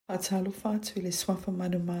Atalo fatu I le swafa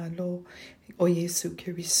manu malo o Iesu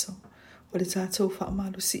Keriso. O le tatou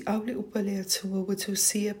whaamalu si I le Upu le Atua wa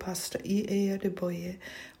Tusi Pastor I de boye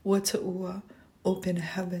wa ua open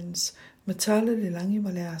heavens. MATALA le langi ma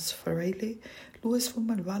le as FARAILE luas fu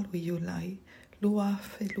manwalu IULAI lua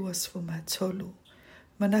fe luas fu tolu.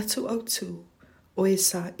 Manatu Autu o I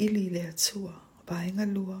le Atua baenga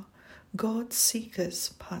lua God Seekers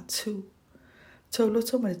Part 2.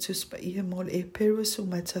 Tauloto ma le Tusi Paia mo le Eperu su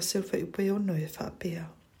mai tasel fa upe ono e fiafia.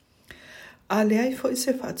 A leai fo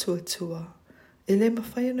se fa atuatua. E le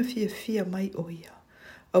mafai na fiafia mai oia.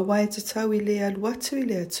 A wai tatau I le Alii I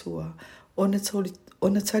le Atua ona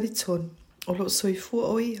talitonu o lo soifua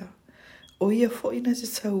oia. Oia fo ina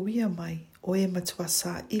tauia mai o e matuā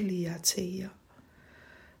saili a teia.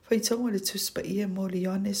 Faitauga le Tusi Paia mo le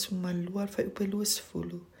Ioane su malua fa upe luas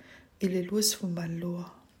fulu. I le luas fu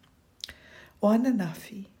malua. O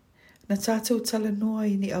ananafi, na tatou talanoa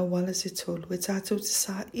I ni auala se tolu, e tatou te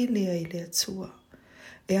saili I le Atua.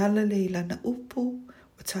 E ala le lana upu,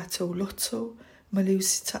 o Tauloto, ma le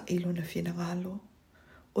usita ilo na finangalo.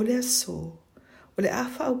 O le aso, o le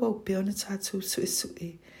afa awa upe ona tatou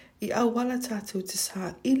sui, I auala tatou te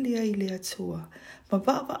saili I le Atua, ma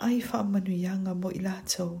vava ai wha manuyanga mo I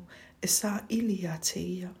latou, e saili a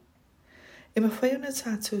teia. E mafai ona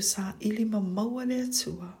tatou saili ma maua le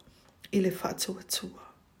Atua, I le Faitauga.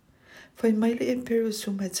 Fai mai le Eperu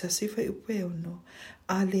su mai tasi fai upe ono,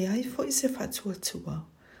 a leai fo I se Faitauga,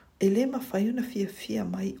 e le mafai ona fiafia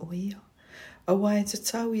mai oia. A wai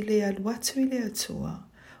tatau I le Alii I le Atua,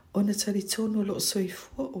 ona talitonu lo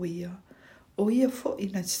soifua oia fo I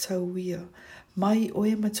na tauia, mai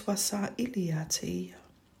oe matuā saili a teia.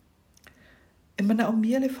 E mana o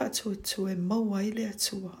mia le Faitauga e maua I le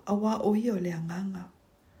Atua, a wā oia o le anganga.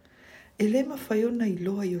 E le mafai ona I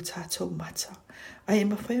loa I o tatou mata, a e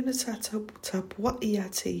mafai ona tatou tapua I a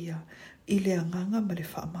teia, I le anganga ma le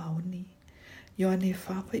whaamaoni. Ioane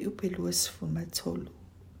whawhai upe luas fu mai tolu.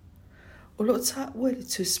 O lo ta ua le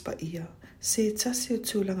Tusi Paia, se e tasi o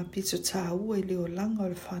tūlanga pito tā ua I le o langa o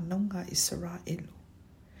le whanonga Israelu.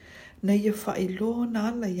 Na ia whai loa na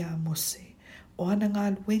ala ia Mose, o ana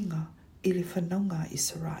ngā luenga I le whanonga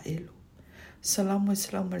Israelu. Salamu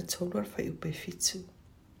le tolu al whai upe fitu.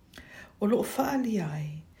 O lo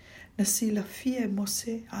leai, na fiafia e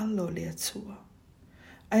Mose alo le Atua.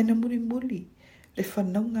 Ai na muli le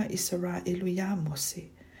whanonga Israelu ia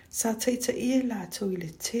Mose, sa teita I latou I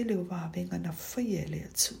le tele o wawenga na whaia le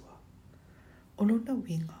Atua. O lo na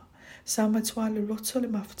winga, sa matuā le loto le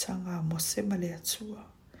mafatanga a Mose ma le Atua.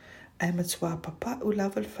 Ai matuā papa u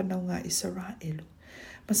lava le whanonga Israelu,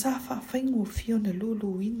 ma sa whawhaingu fio na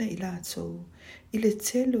lulu ina I latou, I le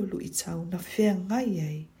tele o lu I tau na whea ngai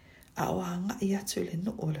ei, a o anga I atu le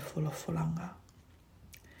no o le folafolanga.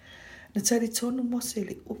 Na talitonu Mose I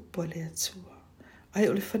le Upu le Atua, ai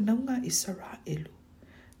o le whanaunga Israelu,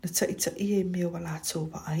 na taita I mea wa latou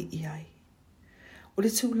wa ai. O le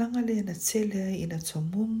tūlanga le na tele ai ina tō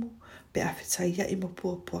mumu, pe awhitaia I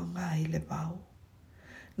mapua ngā I le vau.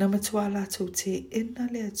 Na matua latou te ena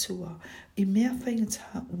le Atua, I mea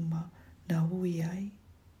whaingata uma na ui ai.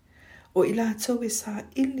 O I latou e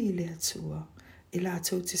saili le Atua, I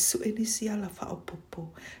latou te suenisi ala whaopopo,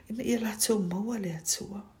 ina I latou maua le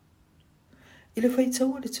Atua. I le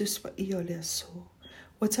Faitauga le Tusi Paia o le aso,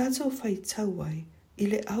 wa tatou Faitauga I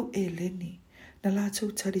le au e leni, na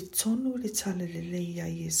latou talitonu le tala le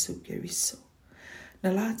leai Iesu Keriso. Na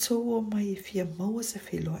latou o mai e fia maua se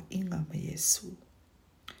wheloa inga ma Iesu.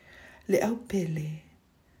 Le au pele,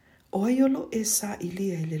 o aiolo e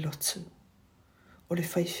saili I le Lotu, o le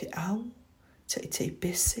whaifi au, te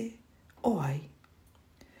bese, o ai.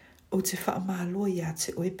 O te whaamaloa ia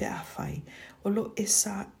te oepe awhai, o lo e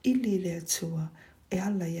saili le Atua, e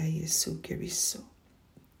ala ia Iesu Keriso.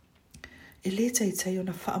 E le tei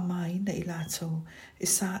ona whaamaina I latou, e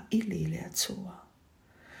saili le Atua.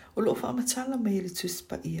 O lo whaamatala mai le Tusi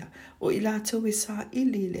Paia, o I latou e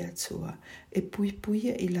saili le Atua, e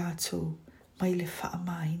puia I latou, mai le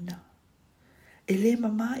whaamaina. E le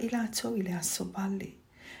mama I latou I le aso vale,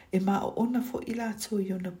 e ma o ona fo I latou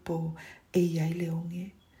I ona po, e iai le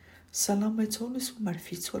onge. Salamu tolu su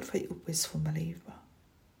marfitu al fai upes fu maleiva.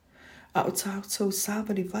 A o tau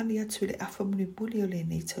savali vali atu le afa muli o le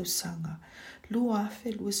nei tau sanga, lua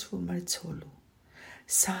afe luas fu maritolu.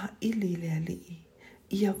 Saili le Alii,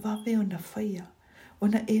 ia vave o na whaia, o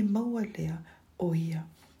na e maua lea o ia,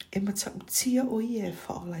 e matautia o ia e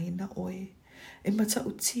whaolaina oe, e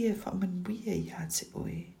matautia e whamanuia ia te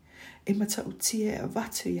oe, e matautia e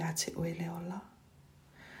avatu ia te oe leola.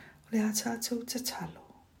 O le a tātou te talo.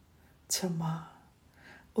 Tama,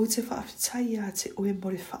 o te whaafetai ia te oe mo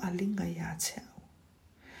le whaalinga ia te au.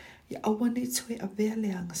 Ia awane tue a vea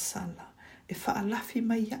le angasala. E whaalafi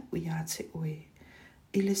mai iau ia te oe.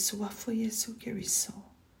 I le suafo Iesu Keriso.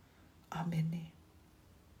 Amene.